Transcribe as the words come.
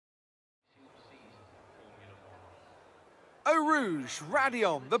Eau Rouge,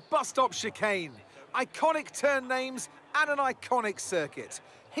 Raidillon, the bus stop chicane. Iconic turn names and an iconic circuit.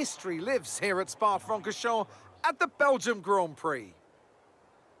 History lives here at Spa-Francorchamps at the Belgium Grand Prix.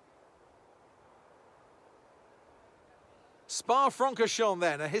 Spa-Francorchamps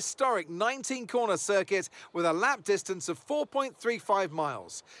then, a historic 19-corner circuit with a lap distance of 4.35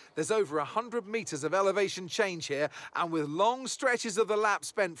 miles. There's over 100 metres of elevation change here, and with long stretches of the lap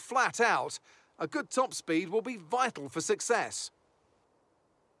spent flat out, a good top speed will be vital for success.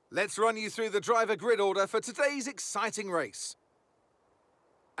 Let's run you through the driver grid order for today's exciting race.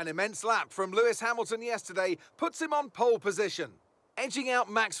 An immense lap from Lewis Hamilton yesterday puts him on pole position, edging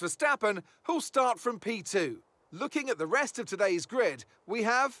out Max Verstappen, who'll start from P2. Looking at the rest of today's grid, we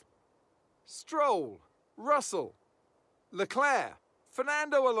have Stroll, Russell, Leclerc,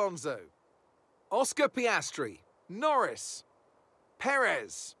 Fernando Alonso, Oscar Piastri, Norris,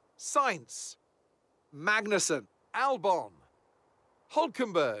 Perez, Sainz, Magnussen, Albon,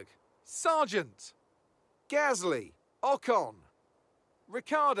 Hülkenberg, Sargent, Gasly, Ocon,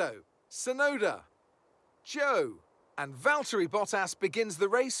 Ricciardo, Tsunoda, Zhou, and Valtteri Bottas begins the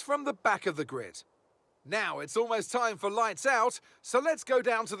race from the back of the grid. Now it's almost time for lights out, so let's go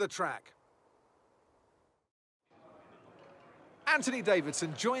down to the track. Anthony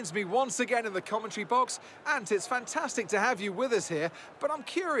Davidson joins me once again in the commentary box, and it's fantastic to have you with us here, but I'm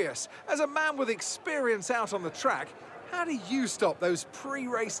curious, as a man with experience out on the track, how do you stop those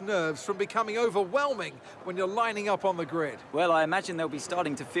pre-race nerves from becoming overwhelming when you're lining up on the grid? Well, I imagine they'll be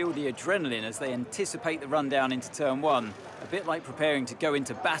starting to feel the adrenaline as they anticipate the run down into turn one, a bit like preparing to go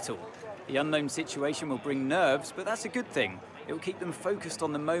into battle. The unknown situation will bring nerves, but that's a good thing. It will keep them focused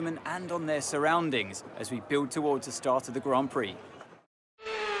on the moment and on their surroundings as we build towards the start of the Grand Prix.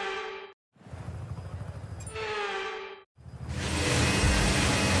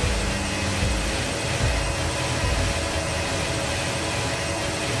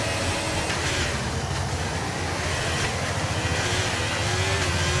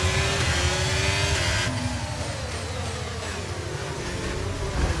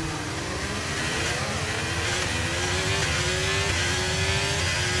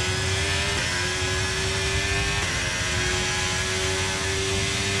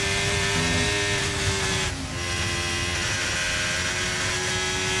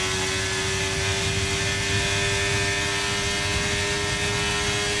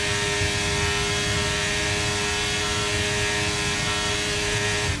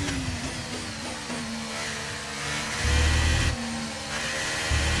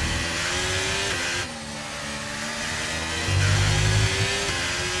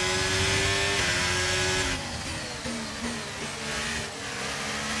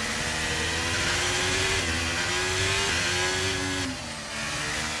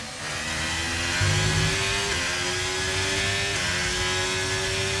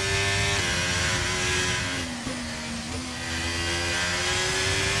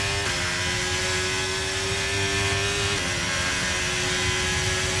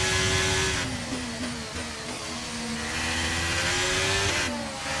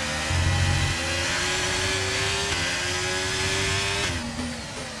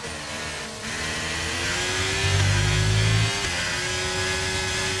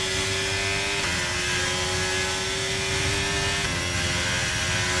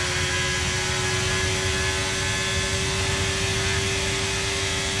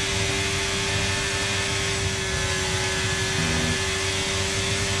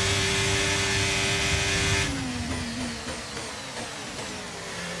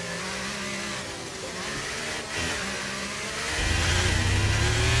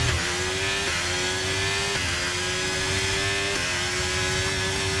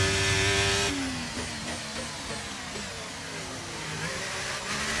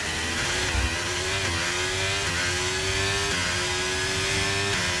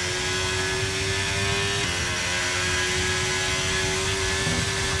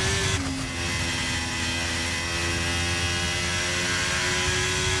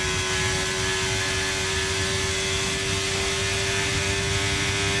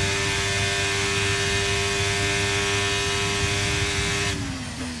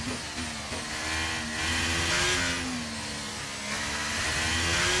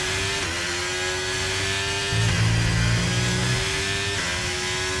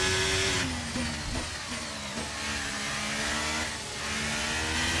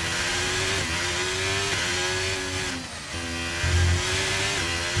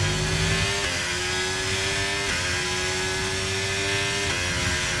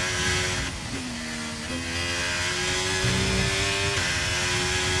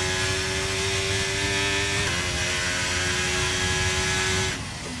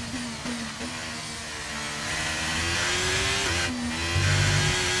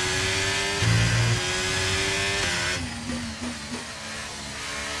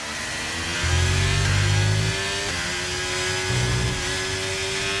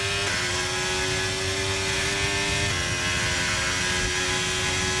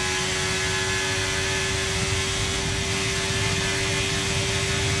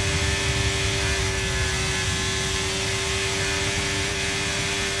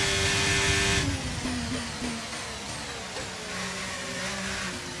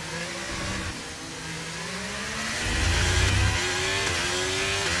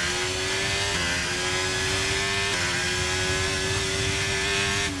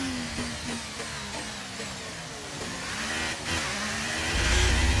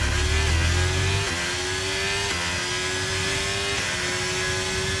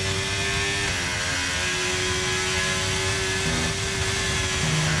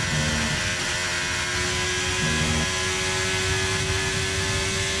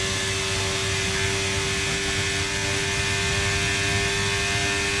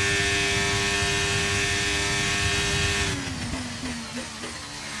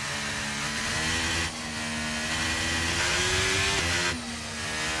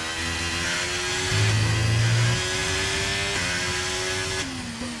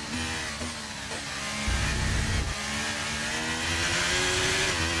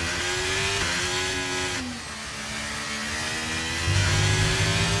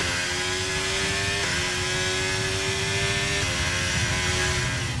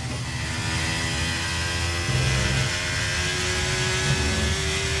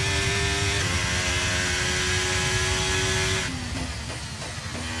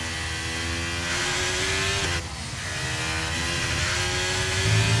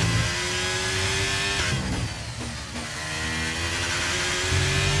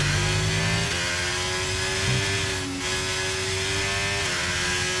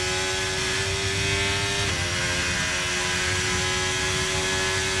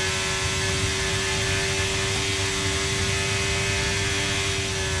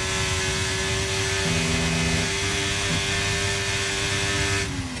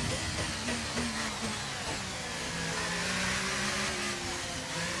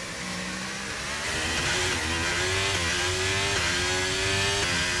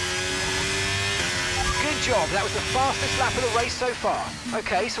 job. That was the fastest lap of the race so far.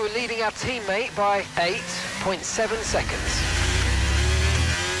 Okay, so we're leading our teammate by 8.7 seconds.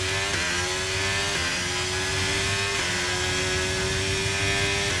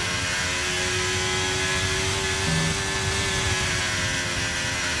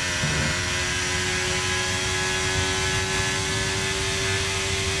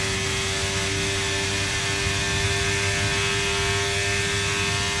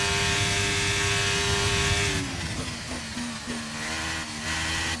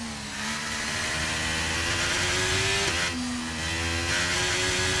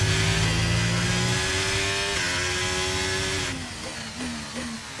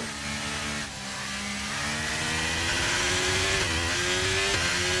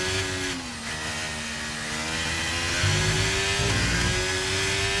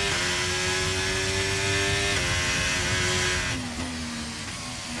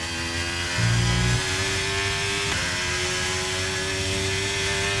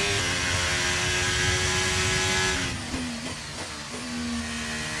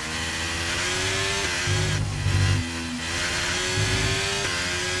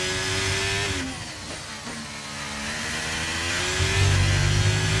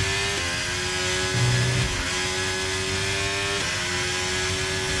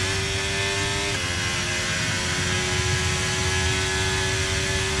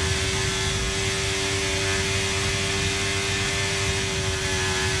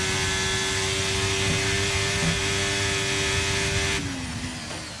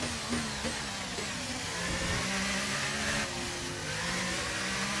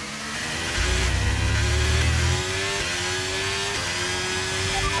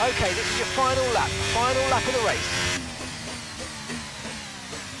 Okay, this is your final lap of the race.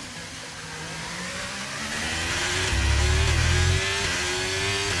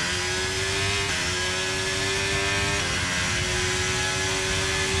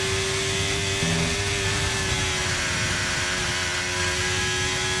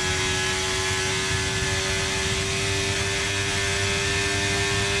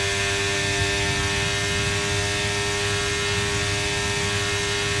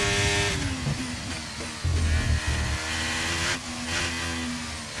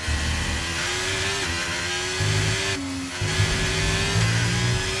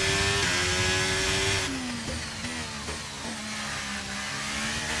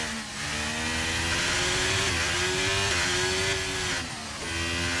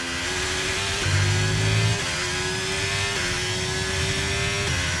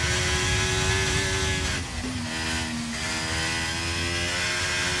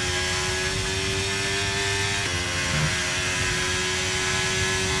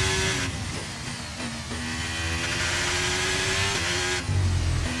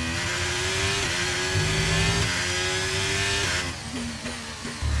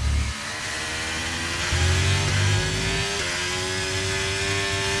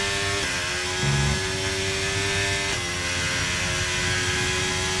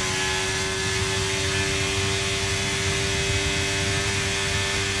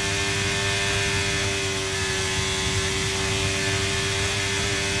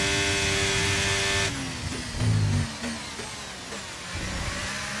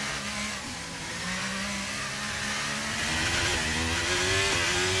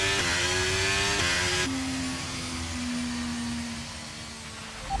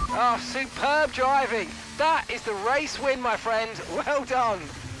 Oh, superb driving. That is the race win, my friend. Well done.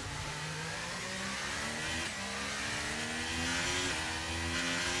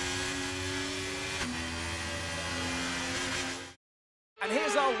 And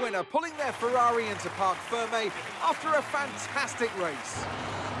here's our winner, pulling their Ferrari into Parc Fermé after a fantastic race.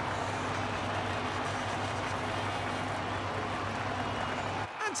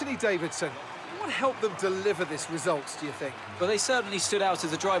 Anthony Davidson, what helped them deliver this result, do you think? Well, they certainly stood out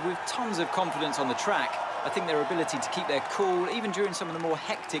as a driver with tons of confidence on the track. I think their ability to keep their cool, even during some of the more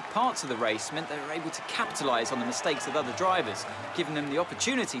hectic parts of the race, meant they were able to capitalise on the mistakes of other drivers, giving them the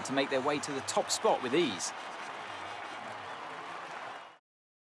opportunity to make their way to the top spot with ease.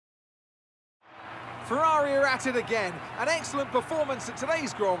 Ferrari are at it again. An excellent performance at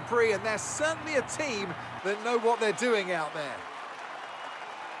today's Grand Prix, and they're certainly a team that know what they're doing out there.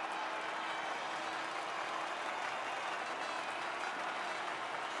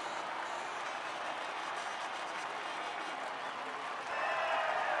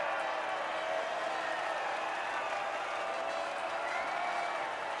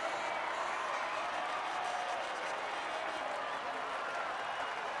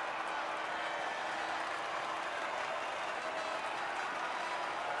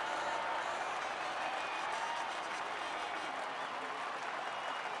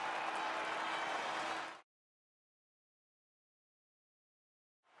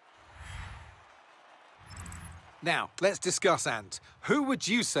 Now, let's discuss, Ant. Who would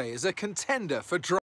you say is a contender for